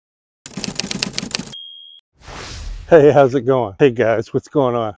Hey, how's it going? Hey guys, what's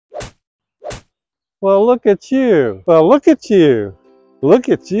going on? Well, look at you. Well, look at you. Look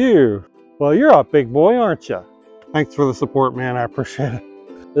at you. Well, you're a big boy, aren't you? Thanks for the support, man. I appreciate it.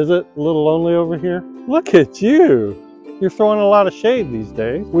 Is it a little lonely over here? Look at you. You're throwing a lot of shade these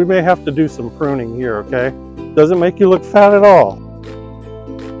days. We may have to do some pruning here, okay? Doesn't make you look fat at all.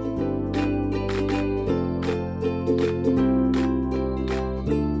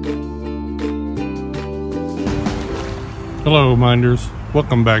 Hello, Minders.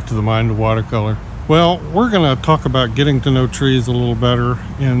 Welcome back to the Mind of Watercolor. Well, we're going to talk about getting to know trees a little better.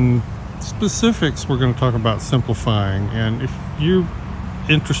 In specifics, we're going to talk about simplifying. And if you're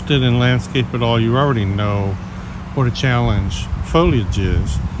interested in landscape at all, you already know what a challenge foliage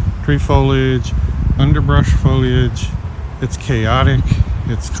is. Tree foliage, underbrush foliage, it's chaotic,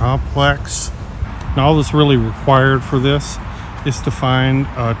 it's complex. And all that's really required for this is to find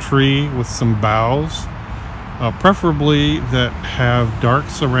a tree with some boughs, preferably that have dark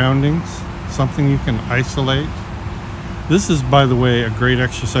surroundings, something you can isolate. This is, by the way, a great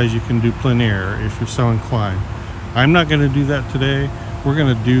exercise you can do plein air if you're so inclined. I'm not going to do that today. We're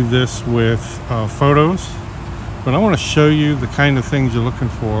going to do this with photos, but I want to show you the kind of things you're looking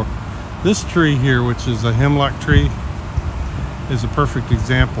for. This tree here, which is a hemlock tree, is a perfect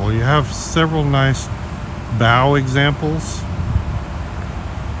example. You have several nice bough examples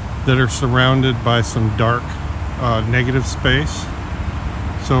that are surrounded by some dark negative space.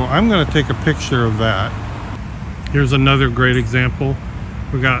 So I'm going to take a picture of that. Here's another great example.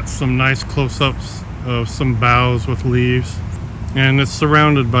 We got some nice close-ups of some boughs with leaves, and it's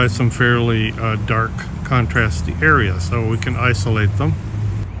surrounded by some fairly dark contrasty area, so we can isolate them.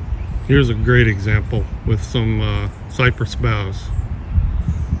 Here's a great example with some cypress boughs,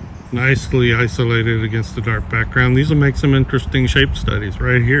 nicely isolated against the dark background. These will make some interesting shape studies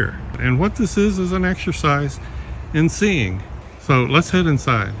right here. And what this is an exercise in seeing. So let's head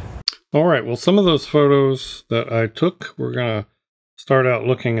inside. All right, well, some of those photos that I took, we're gonna start out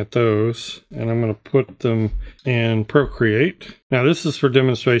looking at those, and I'm gonna put them in Procreate. Now this is for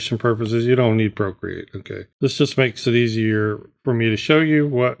demonstration purposes. You don't need Procreate, okay? This just makes it easier for me to show you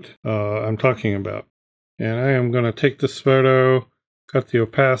what I'm talking about. And I am gonna take this photo, cut the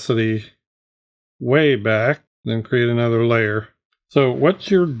opacity way back, then create another layer. So what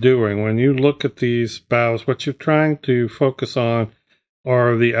you're doing when you look at these boughs, what you're trying to focus on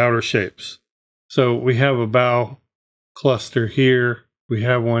are the outer shapes. So we have a bough cluster here. We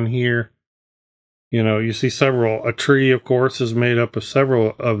have one here. You know, you see several. A tree, of course, is made up of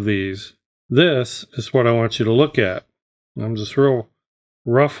several of these. This is what I want you to look at. I'm just real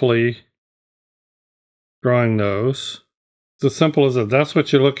roughly drawing those. It's as simple as that. That's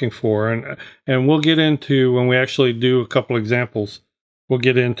what you're looking for, and we'll get into, when we actually do a couple examples, we'll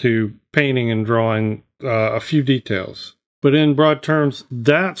get into painting and drawing a few details. But in broad terms,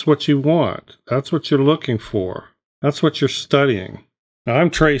 that's what you want. That's what you're looking for. That's what you're studying. Now I'm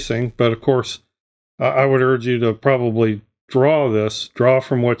tracing, but of course I would urge you to probably draw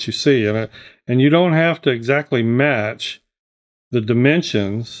from what you see, and you don't have to exactly match the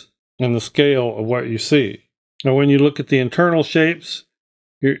dimensions and the scale of what you see. Now, when you look at the internal shapes,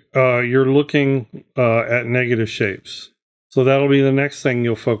 you're looking at negative shapes. So that'll be the next thing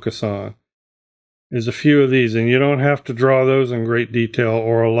you'll focus on, is a few of these. And you don't have to draw those in great detail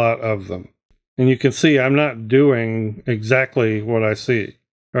or a lot of them. And you can see I'm not doing exactly what I see.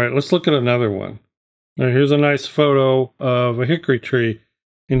 All right, let's look at another one. Now, here's a nice photo of a hickory tree.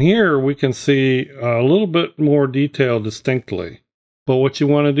 And here we can see a little bit more detail distinctly. But what you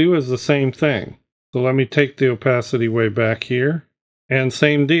want to do is the same thing. So let me take the opacity way back here, and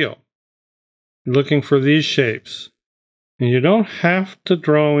same deal. You're looking for these shapes. And you don't have to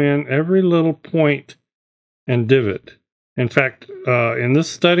draw in every little point and divot. In fact, in this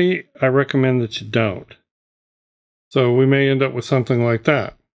study, I recommend that you don't. So we may end up with something like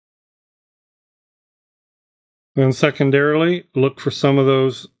that. Then secondarily, look for some of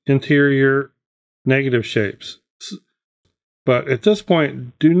those interior negative shapes. But at this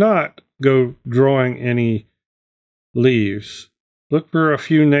point, do not go drawing any leaves. Look for a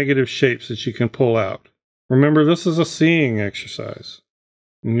few negative shapes that you can pull out. Remember, this is a seeing exercise,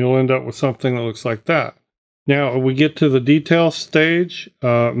 and you'll end up with something that looks like that. Now, we get to the detail stage.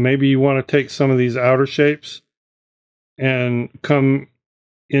 Maybe you want to take some of these outer shapes and come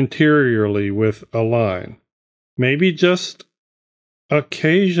interiorly with a line. Maybe just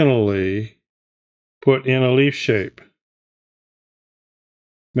occasionally put in a leaf shape.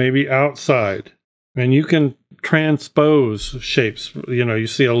 Maybe outside. And you can transpose shapes. You know, you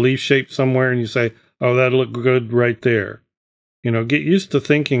see a leaf shape somewhere and you say, oh, that'll look good right there. You know, get used to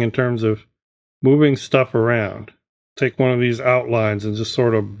thinking in terms of moving stuff around. take one of these outlines and just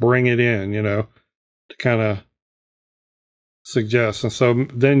sort of bring it in, you know, to kind of suggest. And so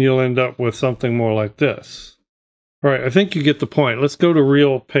then you'll end up with something more like this. All right, I think you get the point. Let's go to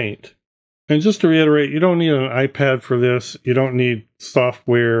real paint. And just to reiterate, you don't need an iPad for this. You don't need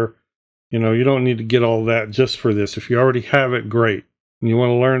software. You know, you don't need to get all that just for this. If you already have it, great. And you want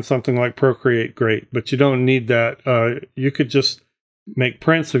to learn something like Procreate, great. But you don't need that. You could just make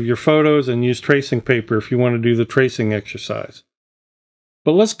prints of your photos and use tracing paper if you want to do the tracing exercise.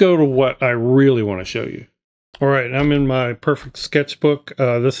 But let's go to what I really want to show you. All right, I'm in my perfect sketchbook.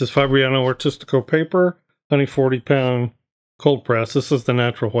 This is Fabriano Artistico paper, 140-pound cold press. This is the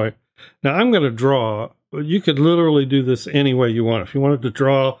natural white. Now I'm going to draw. You could literally do this any way you want. If you wanted to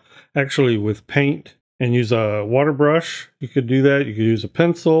draw actually with paint and use a water brush, you could do that. You could use a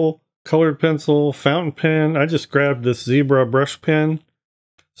pencil, colored pencil, fountain pen. I just grabbed this zebra brush pen,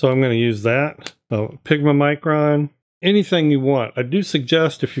 so I'm going to use that. Pigmamicron, anything you want. I do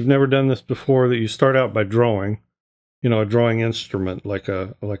suggest, if you've never done this before, that you start out by drawing. You know, a drawing instrument like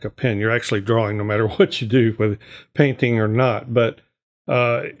a pen. You're actually drawing no matter what you do, whether painting or not. But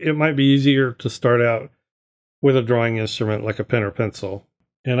it might be easier to start out with a drawing instrument like a pen or pencil.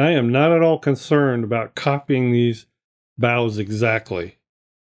 And I am not at all concerned about copying these boughs exactly.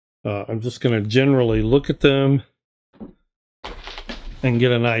 I'm just going to generally look at them and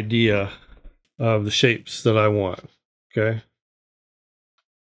get an idea of the shapes that I want. Okay.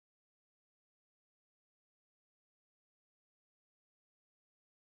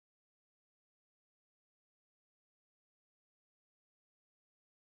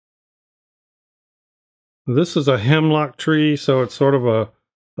 This is a hemlock tree, so it's sort of a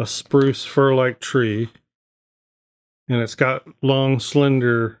spruce fir-like tree. And it's got long,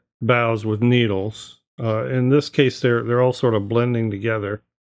 slender boughs with needles. In this case, they're all sort of blending together.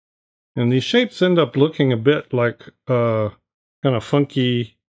 And these shapes end up looking a bit like kind of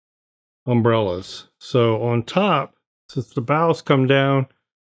funky umbrellas. So on top, since the boughs come down,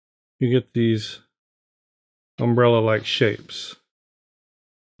 you get these umbrella-like shapes.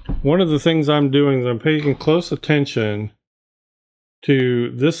 One of the things I'm doing is I'm paying close attention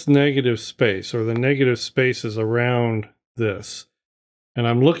to this negative space, or the negative spaces around this. And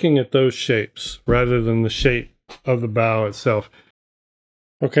I'm looking at those shapes rather than the shape of the bough itself.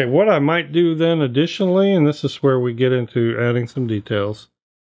 Okay, what I might do then additionally, and this is where we get into adding some details,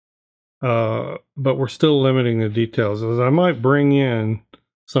 but we're still limiting the details, is I might bring in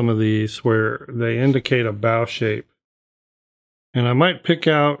some of these where they indicate a bough shape. And I might pick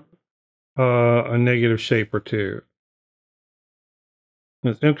out a negative shape or two.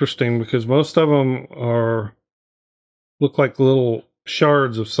 It's interesting because most of them look like little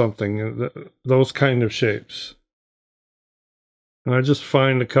shards of something, those kind of shapes. And I just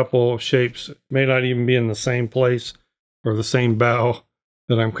find a couple of shapes, may not even be in the same place or the same bough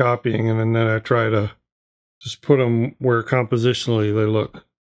that I'm copying, and then I try to just put them where compositionally they look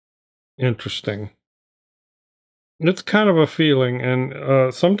interesting. It's kind of a feeling,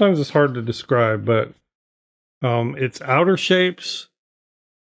 and sometimes it's hard to describe, but it's outer shapes,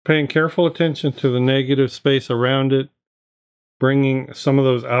 paying careful attention to the negative space around it, bringing some of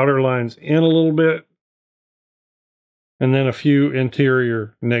those outer lines in a little bit, and then a few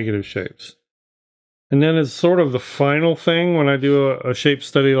interior negative shapes. And then it's sort of the final thing when I do a shape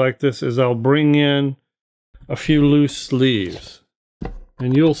study like this is I'll bring in a few loose leaves,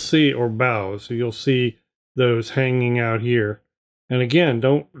 and you'll see, or boughs, you'll see those hanging out here. And again,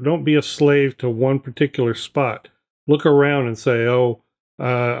 don't be a slave to one particular spot. Look around and say, oh,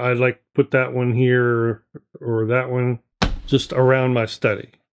 I'd like to put that one here or that one just around my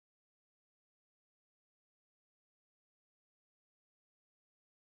study.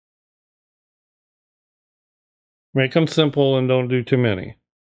 Make them simple and don't do too many.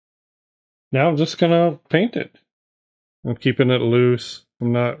 Now I'm just gonna paint it. I'm keeping it loose.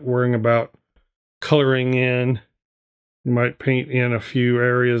 I'm not worrying about coloring in. You might paint in a few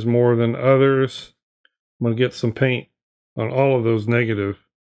areas more than others. I'm going to get some paint on all of those negative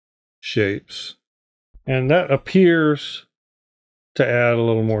shapes. And that appears to add a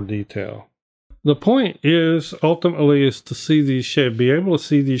little more detail. The point is, ultimately, is to see these shapes, be able to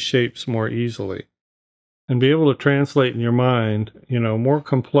see these shapes more easily. And be able to translate in your mind, you know, more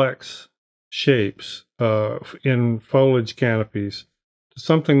complex shapes in foliage canopies to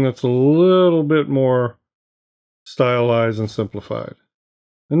something that's a little bit more stylized and simplified.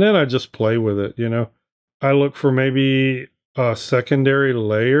 And then I just play with it, you know. I look for maybe a secondary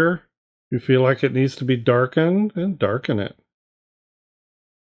layer. You feel like it needs to be darkened, and darken it.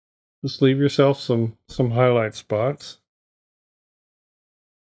 Just leave yourself some highlight spots.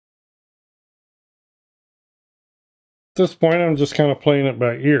 this point, I'm just kind of playing it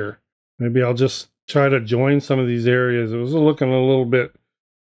by ear. Maybe I'll just try to join some of these areas. It was looking a little bit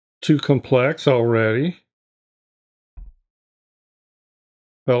too complex already.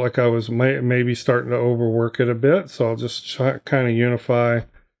 Felt like I was maybe starting to overwork it a bit, so I'll just try, kind of unify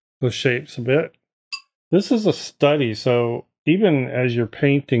the shapes a bit. This is a study, so even as you're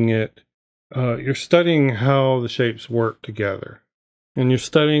painting it, you're studying how the shapes work together. And you're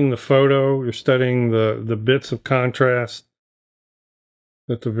studying the photo, you're studying the bits of contrast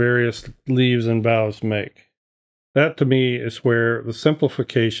that the various leaves and boughs make. That, to me, is where the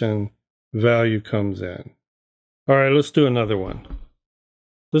simplification value comes in. All right, let's do another one.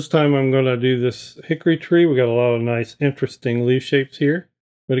 This time I'm going to do this hickory tree. We got a lot of nice, interesting leaf shapes here.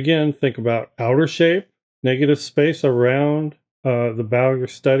 But again, think about outer shape, negative space around the bough you're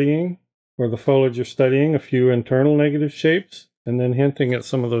studying, or the foliage you're studying, a few internal negative shapes, and then hinting at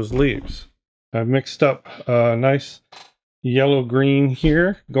some of those leaves. I've mixed up a nice yellow green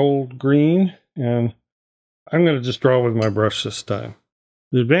here, gold green, and I'm going to just draw with my brush this time.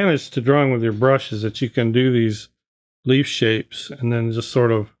 The advantage to drawing with your brush is that you can do these leaf shapes and then just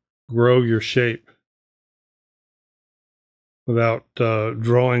sort of grow your shape without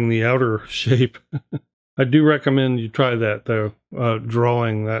drawing the outer shape. I do recommend you try that though,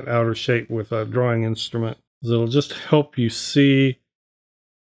 drawing that outer shape with a drawing instrument. It'll just help you see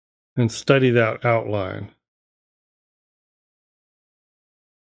and study that outline.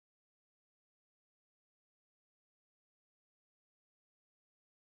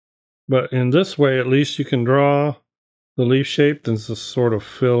 But in this way, at least you can draw the leaf shape and just sort of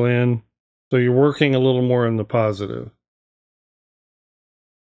fill in. So you're working a little more in the positive.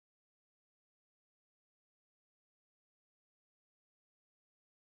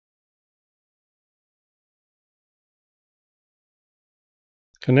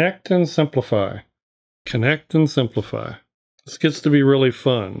 Connect and simplify. Connect and simplify. This gets to be really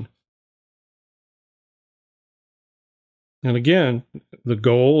fun. And again, the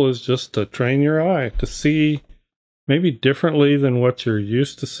goal is just to train your eye to see maybe differently than what you're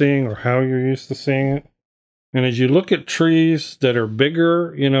used to seeing or how you're used to seeing it. And as you look at trees that are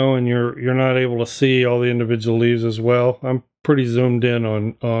bigger, you know, and you're not able to see all the individual leaves as well. I'm pretty zoomed in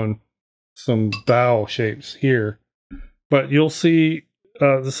on some bough shapes here. But you'll see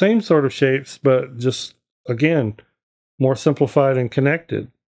the same sort of shapes, but just, again, more simplified and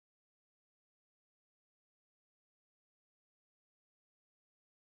connected.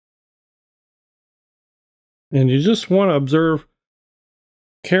 And you just want to observe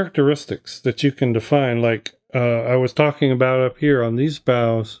characteristics that you can define, like I was talking about up here on these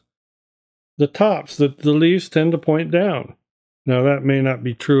boughs. The tops, the leaves tend to point down. Now that may not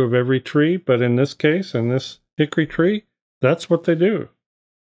be true of every tree, but in this case, in this hickory tree, that's what they do.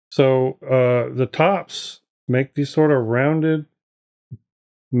 So the tops make these sort of rounded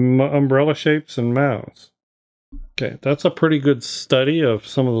umbrella shapes and mouths. Okay, that's a pretty good study of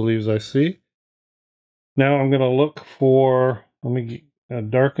some of the leaves I see. Now I'm going to look for, let me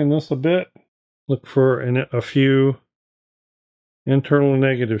darken this a bit, look for a few internal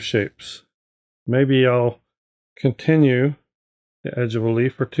negative shapes. Maybe I'll continue the edge of a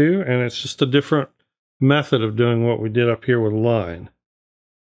leaf or two, and it's just a different method of doing what we did up here with line.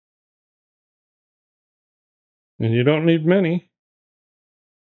 And you don't need many.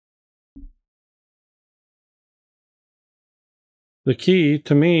 The key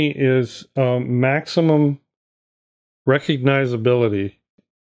to me is maximum recognizability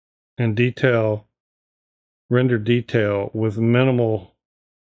and detail, rendered detail with minimal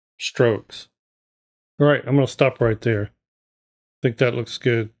strokes. All right, I'm going to stop right there. I think that looks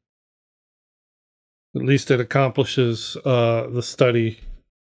good. At least it accomplishes the study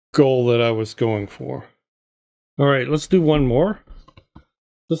goal that I was going for. All right, let's do one more.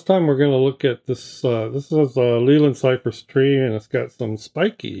 This time we're going to look at this. This is a Leland cypress tree, and it's got some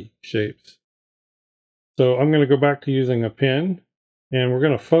spiky shapes. So I'm going to go back to using a pen, and we're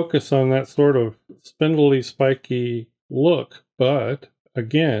going to focus on that sort of spindly, spiky look. But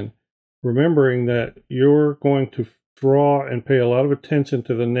again, remembering that you're going to draw and pay a lot of attention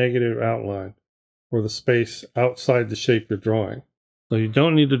to the negative outline or the space outside the shape you're drawing. So you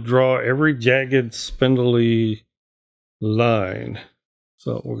don't need to draw every jagged, spindly line.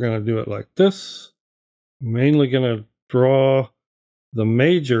 So we're going to do it like this. Mainly going to draw the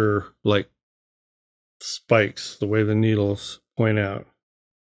major, like, spikes, the way the needles point out.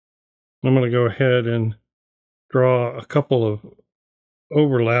 I'm going to go ahead and draw a couple of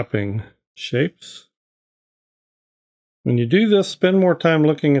overlapping shapes. When you do this, spend more time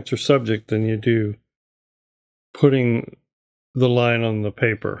looking at your subject than you do putting the line on the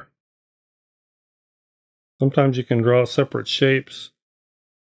paper. Sometimes you can draw separate shapes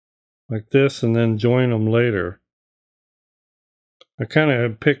like this and then join them later. I kind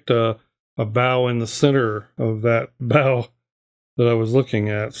of picked a bow in the center of that bow that I was looking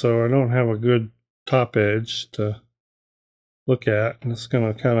at, so I don't have a good top edge to look at, and it's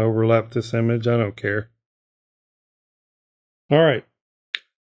going to kind of overlap this image. I don't care. All right,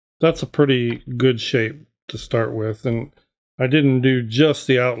 that's a pretty good shape to start with, and I didn't do just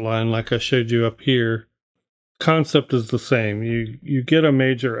the outline like I showed you up here. Concept is the same. You get a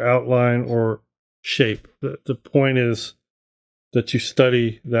major outline or shape. The point is that you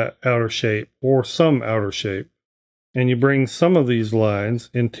study that outer shape or some outer shape, and you bring some of these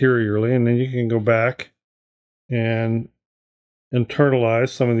lines interiorly, and then you can go back and internalize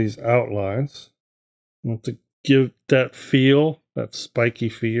some of these outlines to give that feel, that spiky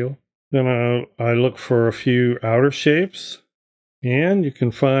feel. Then I look for a few outer shapes, and you can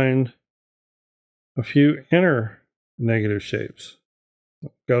find a few inner negative shapes.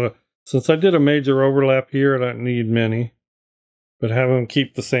 Since I did a major overlap here, I don't need many, but have them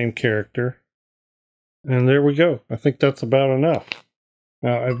keep the same character. And there we go. I think that's about enough.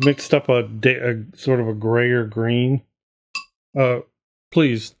 Now I've mixed up a sort of a grayer green.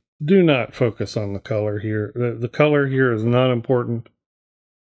 Please do not focus on the color here. The color here is not important.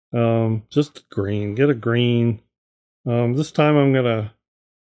 Just green. Get a green. This time I'm going to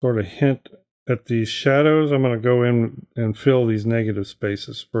sort of hint at these shadows. I'm going to go in and fill these negative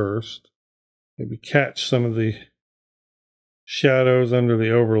spaces first. Maybe catch some of the shadows under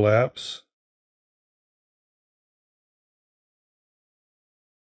the overlaps.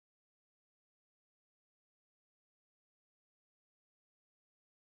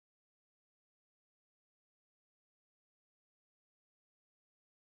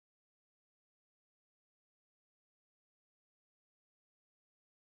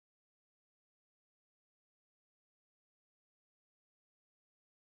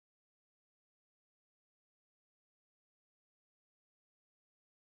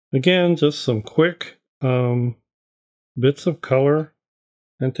 Again, just some quick bits of color,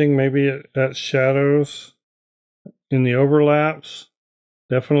 hinting maybe at shadows in the overlaps,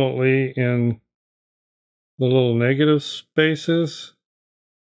 definitely in the little negative spaces,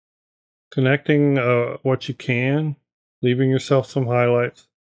 connecting what you can, leaving yourself some highlights.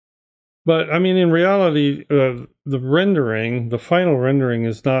 But I mean, in reality, the final rendering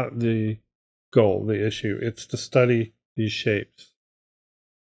is not the goal, the issue. It's to study these shapes.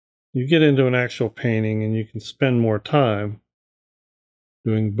 You get into an actual painting and you can spend more time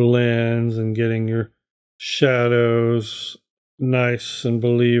doing blends and getting your shadows nice and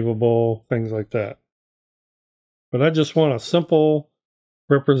believable, things like that. But I just want a simple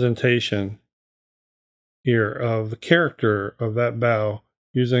representation here of the character of that bow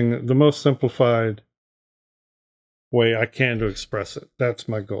using the most simplified way I can to express it. That's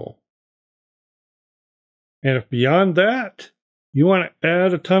my goal. And if beyond that, you want to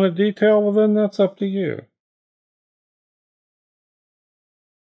add a ton of detail, well then that's up to you.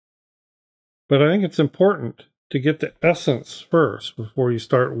 But I think it's important to get the essence first before you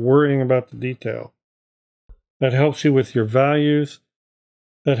start worrying about the detail. That helps you with your values.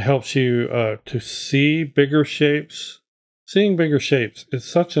 That helps you to see bigger shapes. Seeing bigger shapes is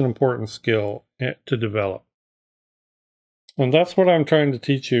such an important skill to develop. And that's what I'm trying to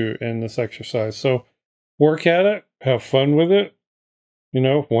teach you in this exercise. So work at it, have fun with it. You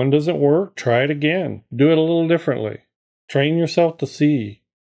know, if one doesn't work, try it again. Do it a little differently. Train yourself to see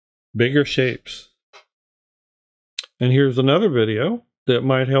bigger shapes. And here's another video that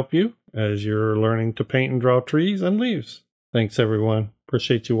might help you as you're learning to paint and draw trees and leaves. Thanks, everyone.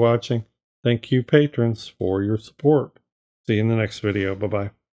 Appreciate you watching. Thank you, patrons, for your support. See you in the next video.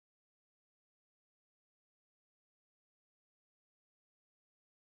 Bye-bye.